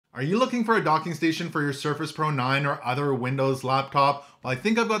Are you looking for a docking station for your Surface Pro 9 or other Windows laptop? Well, I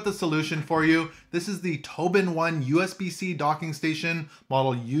think I've got the solution for you. This is the TobenONE USB-C docking station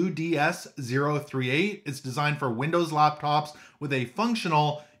model UDS038. It's designed for Windows laptops with a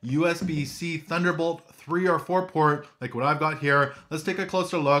functional USB-C Thunderbolt 3 or 4 port like what I've got here. Let's take a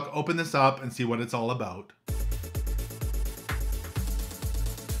closer look, open this up and see what it's all about.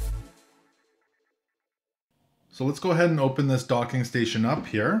 So let's go ahead and open this docking station up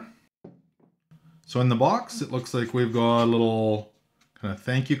here. So in the box, it looks like we've got a little kind of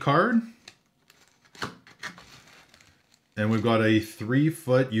thank you card. And we've got a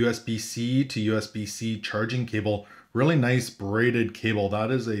 3-foot USB-C to USB-C charging cable. Really nice braided cable.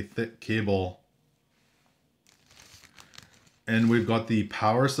 That is a thick cable. And we've got the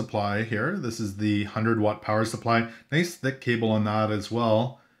power supply here. This is the 100-watt power supply. Nice thick cable on that as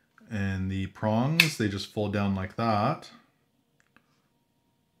well. And the prongs, they just fold down like that.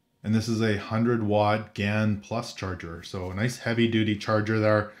 And this is a 100-watt GAN plus charger. So a nice heavy duty charger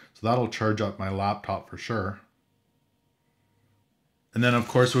there. So that'll charge up my laptop for sure. And then of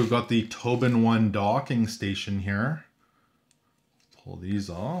course we've got the TobenONE Docking Station here. Pull these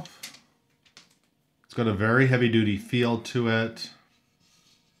off. It's got a very heavy duty feel to it.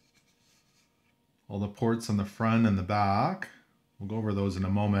 All the ports on the front and the back. We'll go over those in a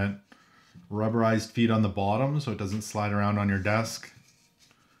moment. Rubberized feet on the bottom so it doesn't slide around on your desk.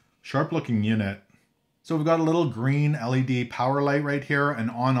 Sharp looking unit. So we've got a little green LED power light right here,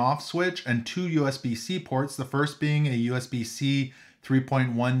 an on-off switch, and 2 USB-C ports. The first being a USB-C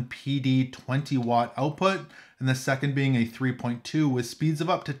 3.1 PD 20 watt output, and the second being a 3.2 with speeds of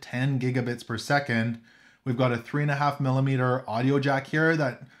up to 10 gigabits per second. We've got a 3.5mm audio jack here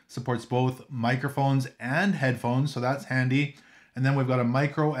that supports both microphones and headphones, so that's handy. And then we've got a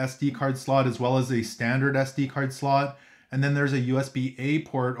micro SD card slot as well as a standard SD card slot. And then there's a USB-A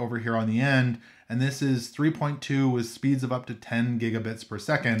port over here on the end. And this is 3.2 with speeds of up to 10 gigabits per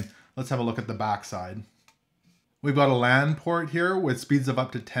second. Let's have a look at the back side. We've got a LAN port here with speeds of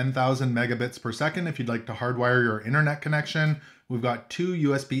up to 10,000 megabits per second if you'd like to hardwire your internet connection. We've got 2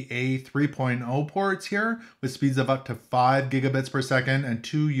 USB-A 3.0 ports here with speeds of up to 5 gigabits per second and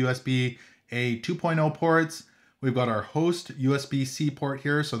 2 USB-A 2.0 ports. We've got our host USB-C port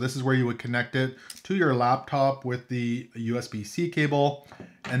here. So this is where you would connect it to your laptop with the USB-C cable.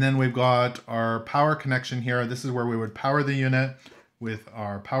 And then we've got our power connection here. This is where we would power the unit with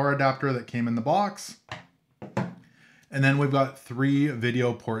our power adapter that came in the box. And then we've got 3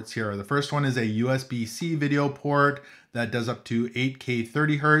 video ports here. The first one is a USB-C video port that does up to 8K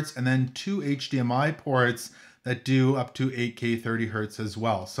 30 Hertz, and then 2 HDMI ports that do up to 8K 30 Hertz as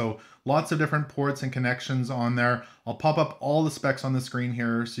well. So lots of different ports and connections on there. I'll pop up all the specs on the screen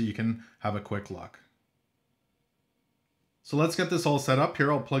here so you can have a quick look. So let's get this all set up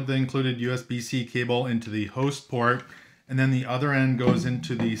here. I'll plug the included USB-C cable into the host port, and then the other end goes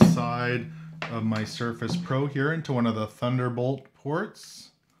into the side of my Surface Pro here into one of the Thunderbolt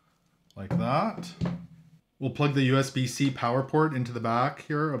ports, like that. We'll plug the USB-C power port into the back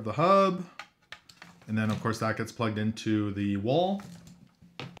here of the hub. And then of course that gets plugged into the wall.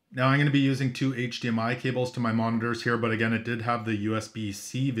 Now I'm going to be using 2 HDMI cables to my monitors here, but again, it did have the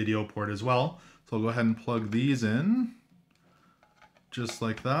USB-C video port as well. So I'll go ahead and plug these in just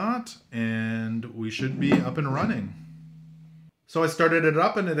like that, and we should be up and running. So I started it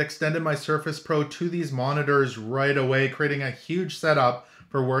up and it extended my Surface Pro to these monitors right away, creating a huge setup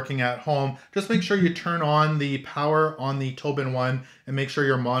for working at home. Just make sure you turn on the power on the TobenONE and make sure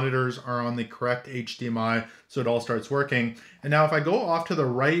your monitors are on the correct HDMI so it all starts working. And now if I go off to the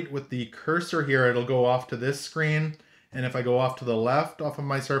right with the cursor here, it'll go off to this screen. And if I go off to the left off of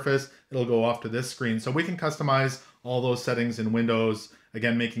my Surface, it'll go off to this screen. So we can customize all those settings in Windows,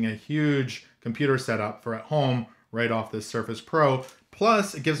 again, making a huge computer setup for at home right off this Surface Pro.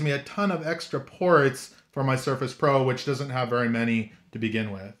 Plus, it gives me a ton of extra ports for my Surface Pro, which doesn't have very many to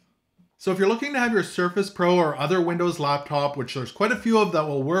begin with. So if you're looking to have your Surface Pro or other Windows laptop, which there's quite a few of that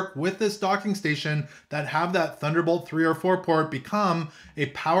will work with this docking station that have that Thunderbolt 3 or 4 port, become a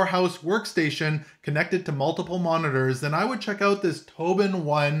powerhouse workstation connected to multiple monitors, then I would check out this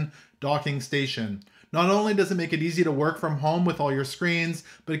TobenONE Docking Station. Not only does it make it easy to work from home with all your screens,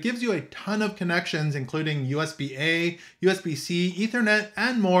 but it gives you a ton of connections, including USB-A, USB-C, Ethernet,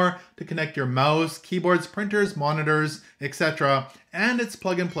 and more to connect your mouse, keyboards, printers, monitors, etc. And it's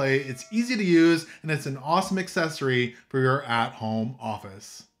plug and play, it's easy to use, and it's an awesome accessory for your at-home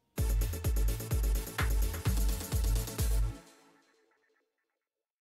office.